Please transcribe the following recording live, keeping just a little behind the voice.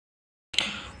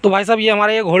तो भाई साहब ये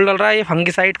हमारा ये घोल डल रहा है, ये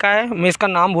फंगिसाइड का है। मैं इसका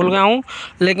नाम भूल गया हूँ,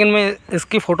 लेकिन मैं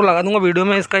इसकी फ़ोटो लगा दूंगा वीडियो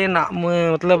में। इसका ये नाम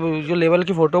मतलब जो लेवल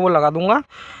की फ़ोटो वो लगा दूंगा।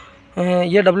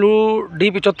 ये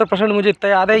WD-75% मुझे इतना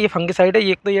याद है, ये फंगिसाइड है।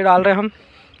 एक तो ये डाल रहे हैं हम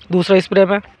दूसरा स्प्रे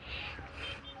में।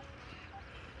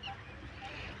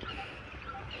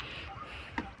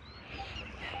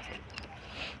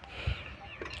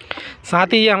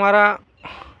 साथ ही ये हमारा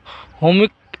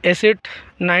हुमिक एसिड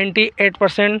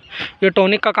 98%, ये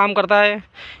टॉनिक का काम करता है।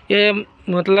 ये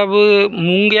मतलब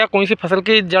मूंग या कोई सी फसल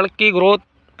की जड़ की ग्रोथ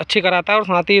अच्छी कराता है। और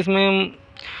साथ ही इसमें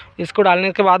इसको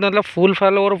डालने के बाद मतलब फूल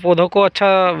फल और पौधों को अच्छा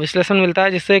विश्लेषण मिलता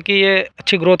है, जिससे कि ये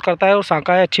अच्छी ग्रोथ करता है और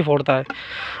शाखाएँ अच्छी फोड़ता है।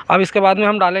 अब इसके बाद में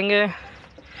हम डालेंगे,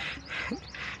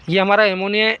 ये हमारा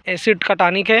एमोनिया एसिड का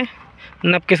टॉनिक है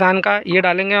नब किसान का। ये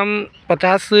डालेंगे हम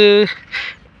 50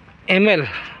 ml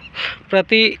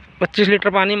प्रति 25 लीटर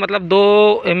पानी, मतलब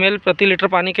 2 ml प्रति लीटर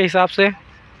पानी के हिसाब से।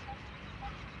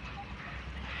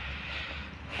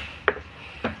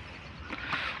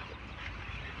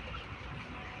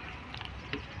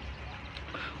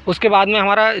 उसके बाद में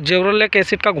हमारा गिबरेलिक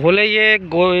एसिड का घोल है।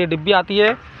 ये डिब्बी आती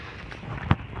है,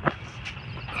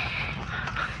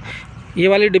 ये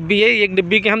वाली डिब्बी है। एक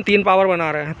डिब्बी के हम 3 पावर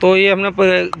बना रहे हैं, तो ये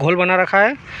हमने घोल बना रखा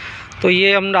है। तो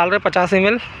ये हम डाल रहे हैं 50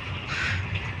 ml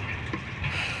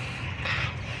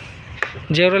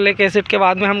गिबरेलिक एसिड के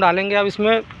बाद में हम डालेंगे अब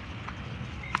इसमें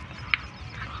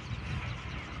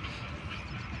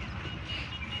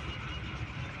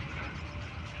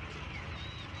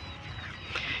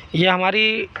ये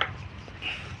हमारी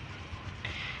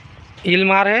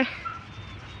इलमार है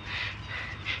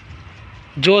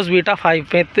जोस बीटा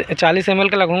 5 40 ml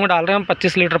के लगभग में डाल रहे हैं हम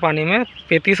 25 लीटर पानी में,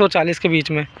 35 और 40 के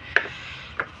बीच में।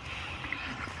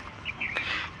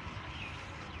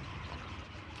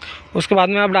 उसके बाद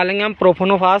में अब डालेंगे हम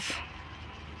प्रोफोनोफास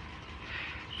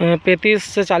 35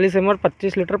 से 40 ml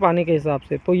 25 लीटर पानी के हिसाब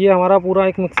से। तो ये हमारा पूरा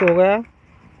एक मिक्स हो गया है।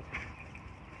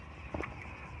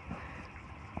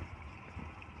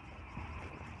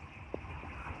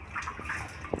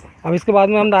 अब इसके बाद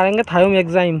में हम डालेंगे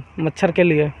थायोमेक्साइम मच्छर के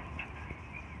लिए,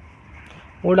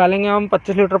 वो डालेंगे हम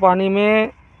 25 लीटर पानी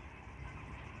में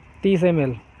 30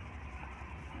 ml।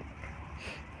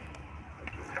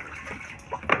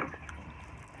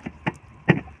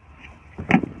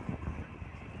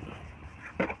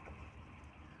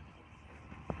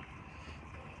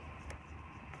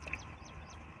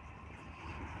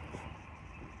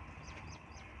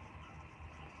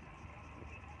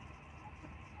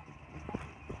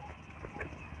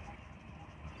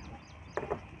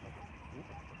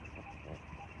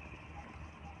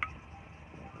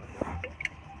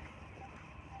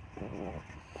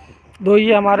 तो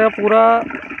ये हमारा पूरा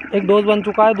एक डोज बन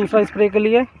चुका है दूसरा स्प्रे के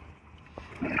लिए।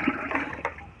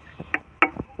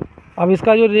 अब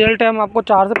इसका जो रिजल्ट है हम आपको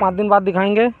 4 से 5 दिन बाद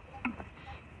दिखाएंगे।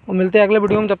 और मिलते हैं अगले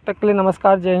वीडियो में, जब तक के लिए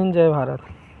नमस्कार, जय हिंद, जय भारत।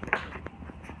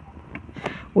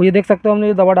 वो ये देख सकते हो हमने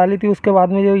जो दवा डाली थी उसके बाद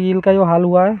में जो ईल का जो हाल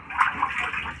हुआ है,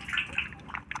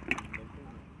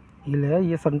 ईल है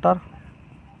ये संटर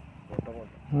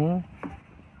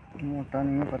मोटा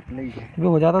नहीं है, पतला ही है। भी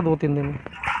हो जाता 2-3 दिन में।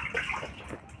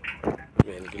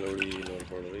 पहन की लोड़ी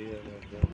पड़ रही है।